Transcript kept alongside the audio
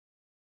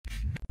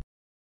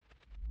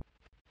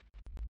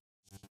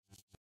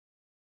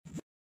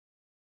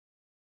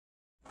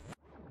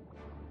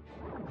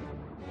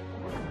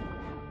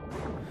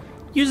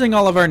Using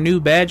all of our new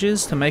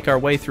badges to make our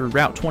way through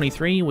Route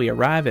 23, we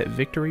arrive at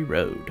Victory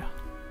Road.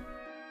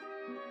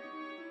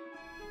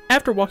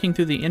 After walking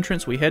through the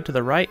entrance, we head to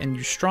the right and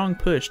use strong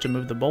push to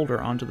move the boulder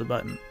onto the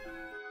button.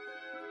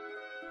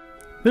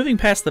 Moving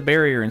past the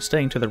barrier and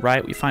staying to the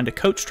right, we find a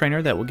coach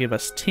trainer that will give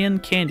us 10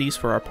 candies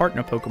for our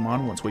partner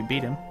Pokemon once we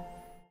beat him.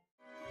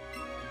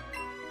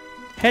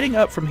 Heading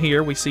up from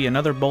here, we see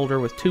another boulder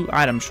with 2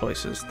 item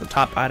choices, the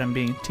top item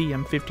being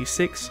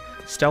TM56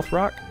 Stealth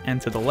Rock,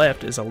 and to the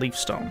left is a Leaf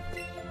Stone.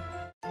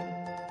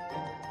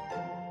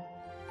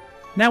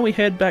 Now we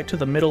head back to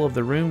the middle of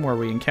the room where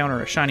we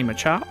encounter a shiny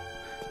Machop,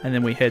 and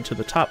then we head to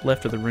the top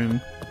left of the room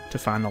to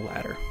find the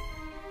ladder.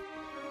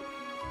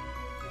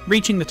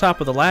 Reaching the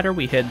top of the ladder,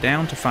 we head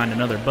down to find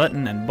another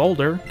button and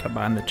boulder,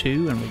 combine the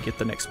two, and we get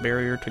the next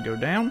barrier to go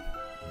down.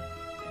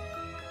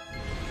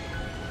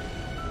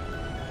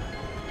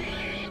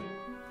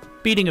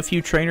 Beating a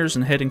few trainers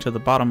and heading to the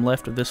bottom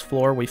left of this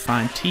floor, we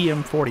find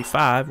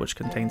TM45, which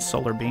contains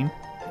Solar Beam.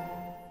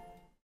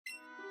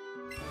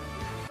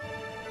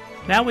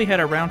 Now we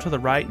head around to the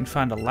right and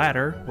find a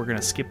ladder. We're going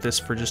to skip this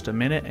for just a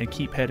minute and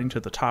keep heading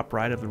to the top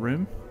right of the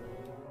room.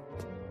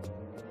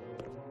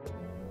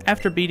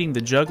 After beating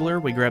the Juggler,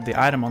 we grab the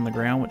item on the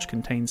ground, which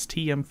contains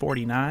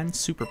TM49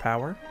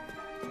 Superpower.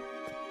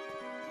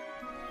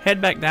 Head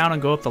back down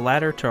and go up the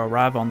ladder to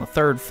arrive on the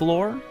 3rd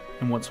floor.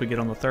 And once we get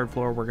on the 3rd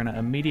floor, we're going to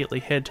immediately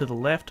head to the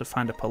left to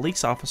find a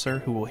police officer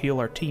who will heal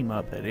our team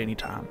up at any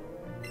time.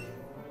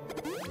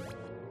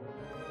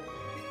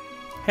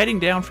 Heading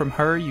down from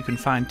her, you can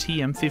find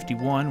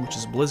TM51, which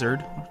is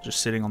Blizzard,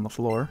 just sitting on the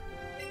floor.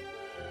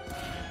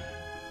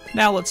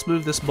 Now let's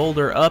move this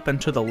boulder up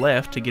and to the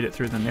left to get it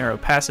through the narrow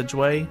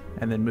passageway,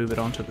 and then move it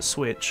onto the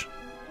switch.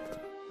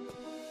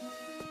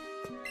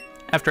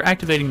 After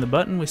activating the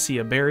button, we see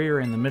a barrier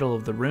in the middle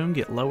of the room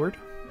get lowered.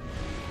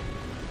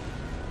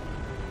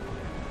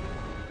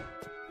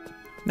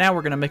 Now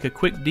we're going to make a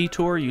quick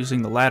detour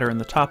using the ladder in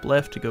the top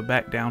left to go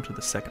back down to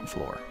the 2nd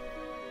floor.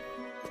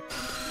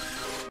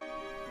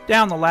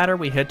 Down the ladder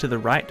we head to the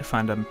right to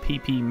find a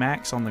PP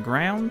Max on the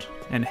ground,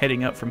 and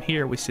heading up from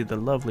here we see the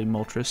lovely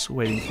Moltres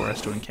waiting for us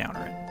to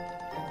encounter it.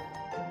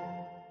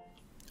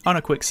 On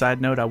a quick side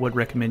note, I would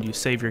recommend you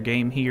save your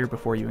game here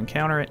before you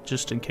encounter it,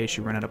 just in case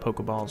you run out of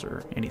Pokeballs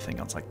or anything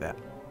else like that.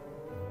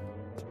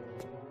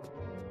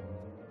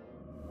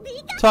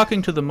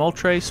 Talking to the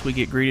Moltres, we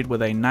get greeted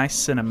with a nice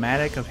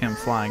cinematic of him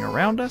flying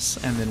around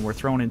us, and then we're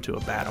thrown into a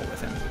battle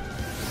with him.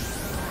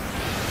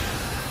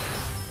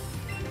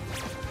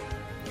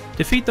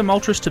 Defeat the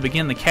Moltres to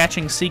begin the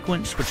catching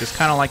sequence, which is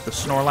kind of like the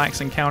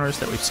Snorlax encounters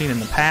that we've seen in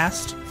the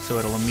past, so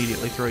it'll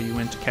immediately throw you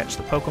in to catch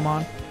the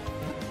Pokemon.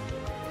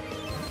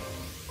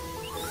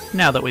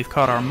 Now that we've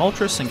caught our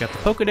Moltres and got the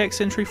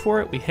Pokedex entry for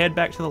it, we head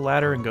back to the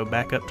ladder and go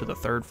back up to the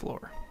 3rd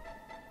floor.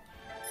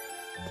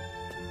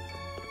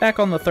 Back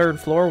on the 3rd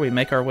floor, we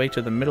make our way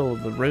to the middle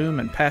of the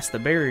room and past the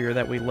barrier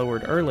that we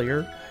lowered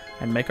earlier,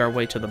 and make our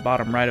way to the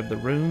bottom right of the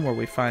room where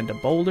we find a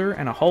boulder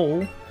and a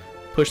hole.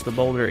 Push the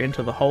boulder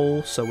into the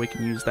hole so we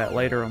can use that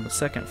later on the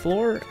 2nd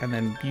floor, and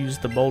then use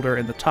the boulder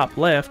in the top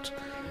left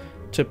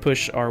to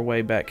push our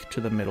way back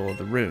to the middle of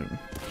the room.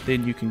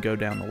 Then you can go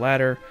down the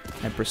ladder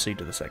and proceed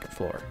to the 2nd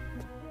floor.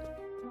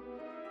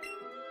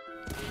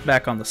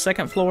 Back on the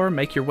 2nd floor,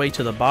 make your way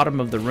to the bottom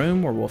of the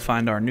room where we'll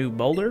find our new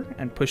boulder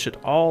and push it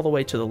all the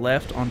way to the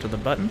left onto the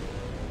button.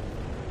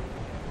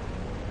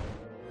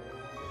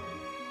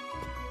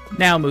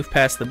 Now move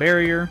past the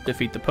barrier,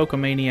 defeat the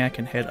Pokemaniac,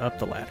 and head up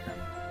the ladder.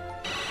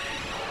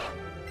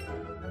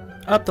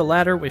 Up the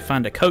ladder, we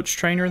find a coach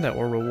trainer that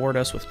will reward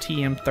us with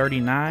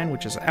TM39,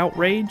 which is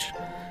Outrage,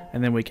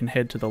 and then we can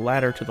head to the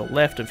ladder to the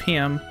left of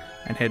him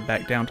and head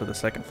back down to the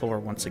 2nd floor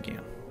once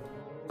again.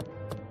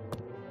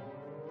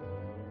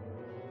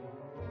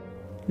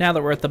 Now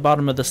that we're at the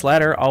bottom of this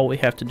ladder, all we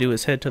have to do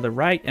is head to the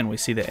right and we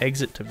see the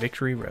exit to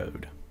Victory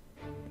Road.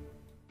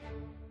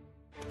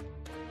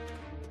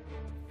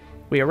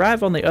 We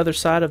arrive on the other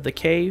side of the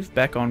cave,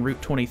 back on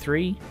Route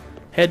 23,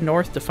 head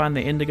north to find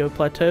the Indigo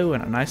Plateau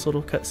and a nice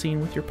little cutscene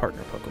with your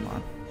partner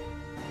Pokemon.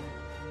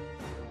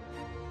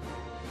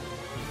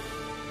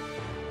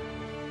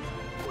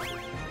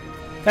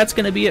 That's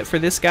going to be it for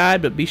this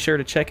guide, but be sure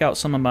to check out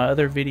some of my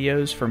other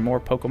videos for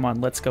more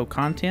Pokemon Let's Go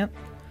content.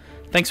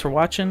 Thanks for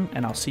watching,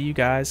 and I'll see you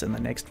guys in the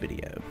next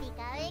video.